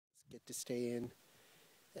to stay in.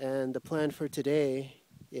 And the plan for today,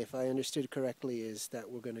 if I understood correctly, is that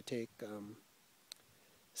we're going to take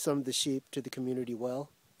some of the sheep to the community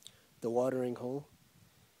well, the watering hole,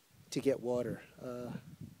 to get water.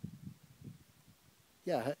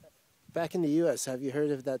 Yeah, back in the U.S., have you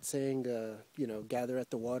heard of that saying, gather at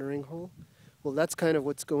the watering hole? Well, that's kind of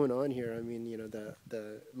what's going on here. I mean,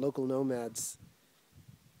 the local nomads,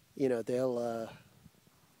 they'll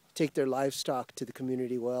take their livestock to the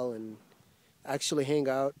community well and actually hang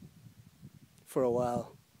out for a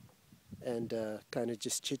while and kind of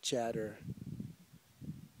just chit chat or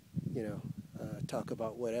talk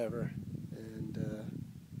about whatever. And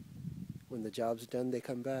when the job's done, they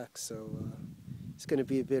come back. So it's going to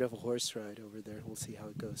be a bit of a horse ride over there. We'll see how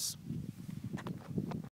it goes.